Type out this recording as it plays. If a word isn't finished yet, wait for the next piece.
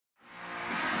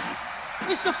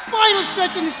It's the final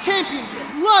stretch in this championship.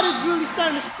 Blood is really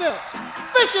starting to spill.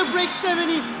 Fisher breaks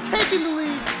 70, taking the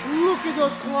lead. Look at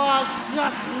those claws.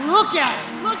 Just look at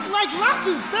it. Looks like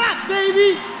Lobster's back,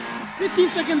 baby. 15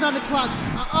 seconds on the clock.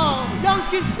 Uh-oh.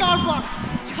 Duncan Starbuck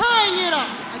tying it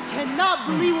up. I cannot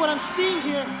believe what I'm seeing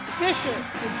here. Fisher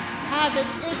is having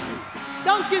issues.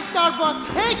 Duncan Starbuck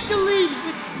takes the lead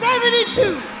with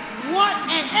 72. What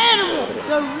an animal!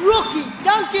 The rookie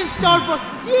Duncan Starbuck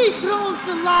dethrones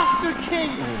the Lobster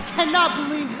King. Cannot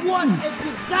believe what a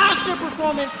disaster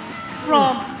performance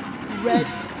from Red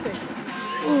Fisher.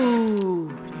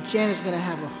 Ooh, Jan is gonna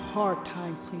have a hard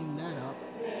time cleaning that up.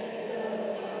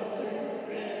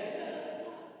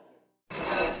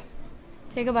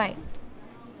 Take a bite.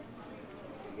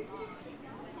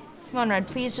 Come on, Red,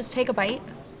 please just take a bite.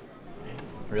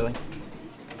 Really?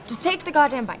 Just take the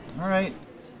goddamn bite. All right.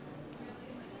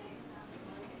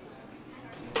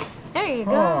 There you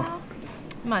go.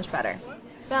 Much better.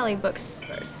 Belly books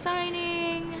are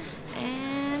signing,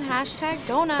 and hashtag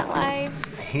donut life.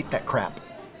 I hate that crap.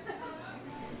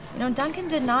 You know, Duncan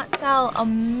did not sell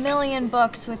 1 million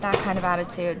books with that kind of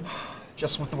attitude.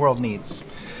 Just what the world needs.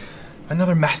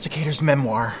 Another masticator's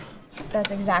memoir.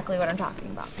 That's exactly what I'm talking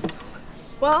about.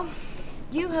 Well,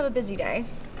 you have a busy day.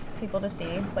 People to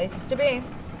see, places to be.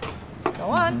 Go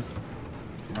on.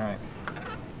 All right.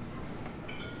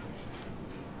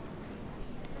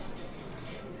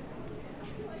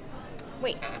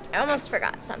 Wait, I almost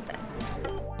forgot something.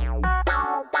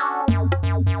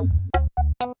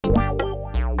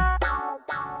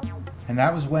 And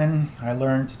that was when I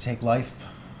learned to take life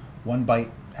one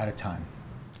bite at a time.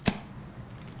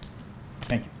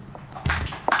 Thank you.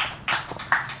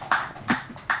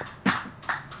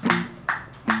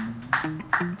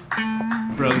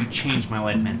 Bro, you changed my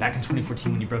life, man. Back in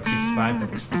 2014 when you broke 65, that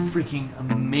was freaking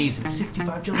amazing.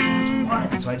 65 jelly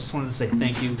donuts, what? So I just wanted to say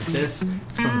thank you. This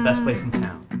is from the best place in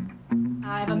town.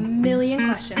 I have a million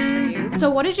questions for you.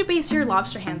 So what did you base your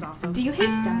lobster hands off of? Do you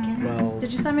hate Duncan? Well...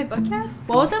 Did you sign my book yet?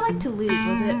 What was it like to lose?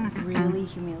 Was it really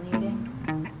humiliating?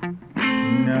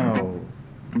 No,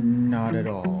 not at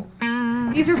all.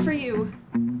 These are for you.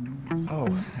 Oh,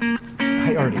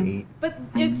 I already ate. But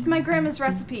it's my grandma's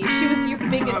recipe. She was your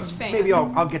biggest fan. Maybe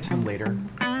I'll get to them later.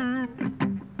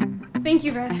 Thank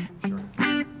you, Red. Sure.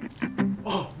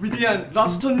 위대한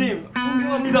랍스터님,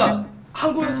 존경합니다.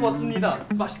 한국에서 왔습니다.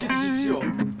 맛있게 드십시오.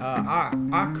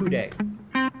 Akude.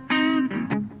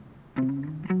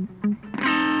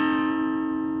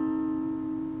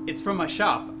 It's from my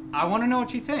shop. I want to know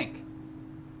what you think.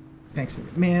 Thanks,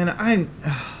 man.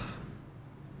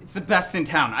 It's the best in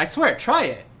town. I swear, try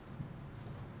it.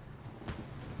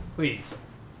 Please.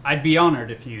 I'd be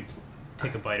honored if you'd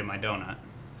take a bite of my donut.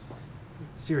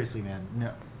 Seriously, man.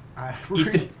 No.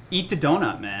 Eat the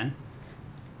donut, man.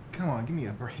 Come on, give me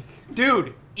a break.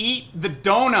 Dude, eat the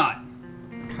donut.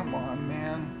 Come on,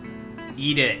 man.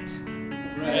 Eat it.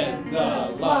 Red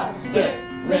the lobster,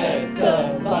 red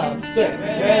the lobster,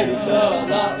 red the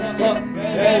lobster,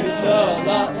 red the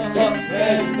lobster,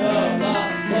 red the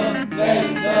lobster,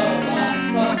 red the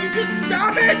lobster. Would you just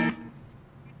stop it?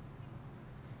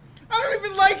 I don't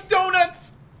even like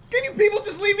donuts. Can you people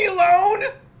just leave me alone?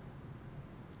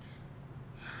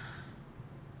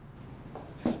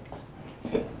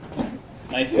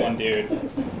 Nice one, dude.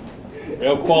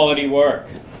 Real quality work,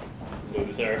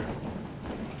 loser.